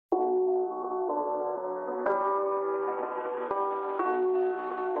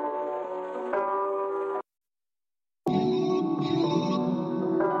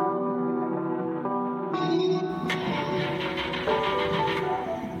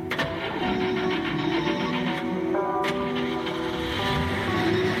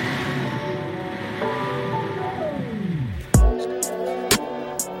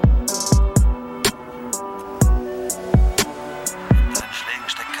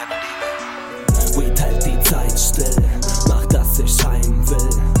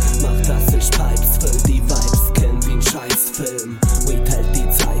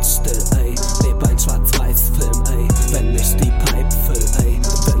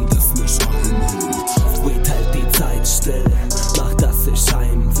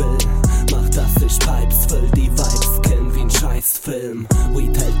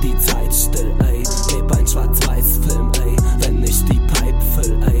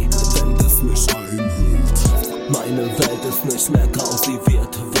Meine Welt ist nicht mehr grau, sie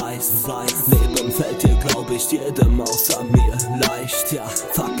wird weiß. Leben fällt dir, glaub ich, jedem außer mir leicht. Ja,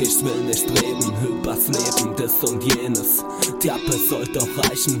 fuck, ich will nicht reden übers Leben, das und jenes. Die Appe soll doch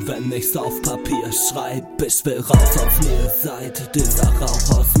reichen, wenn ich's auf Papier schreib. Ich will raus aus mir, seit dieser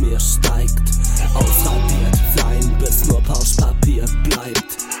Rauch aus mir steigt. Ausradiert sein, bis nur Pauschpapier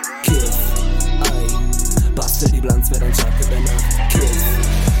bleibt. Kiss, ey, bastel die Bilanz, wer dein Schatten der Nacht. Kiss,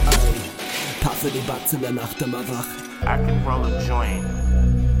 ey, paffe die Batz in der Nacht immer wach. I could roll a joint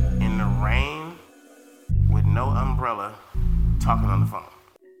in the rain with no umbrella, talking on the phone.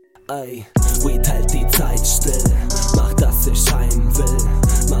 Ey, Weed hält die Zeit still, mach dass ich heim will,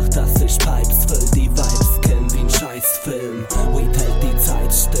 mach dass ich Pipes füll, die Vibes kennen wie ein Scheißfilm. Weed hält die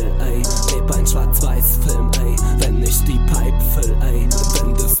Zeit still, ey, leb ein Schwarz-Weiß-Film, ey, wenn ich die Pipe füll, ey,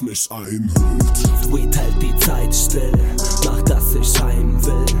 wenn das mich einhüllt. Weed hält die Zeit still, mach dass ich heim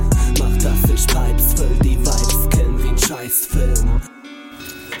will, mach dass ich Pipes füll, die Vibes kennen wie ein Scheißfilm.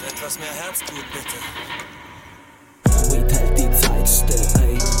 Mit etwas mehr Herzblut, bitte. Weed hält die Zeit still,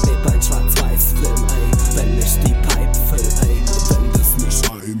 ey, leb ein Schwarz-Weiß-Film, ey, wenn ich die Pipe füll, ey, wenn das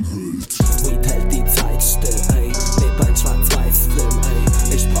mich einhüllt. Weed hält die Zeit still, ey, leb ein Schwarz-Weiß-Film,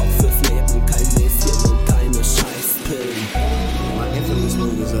 ey, ich brauch fürs Leben kein Näschen und keine Scheißpillen. My infamous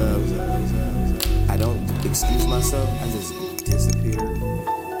move is I don't excuse myself, I just disappear,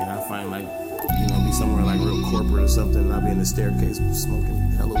 and I find like, you know, be somewhere like real corporate or something, and I'll be in the staircase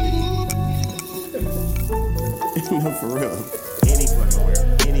smoking hella weed. No, for real. Any fucking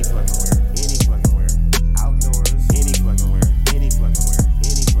where.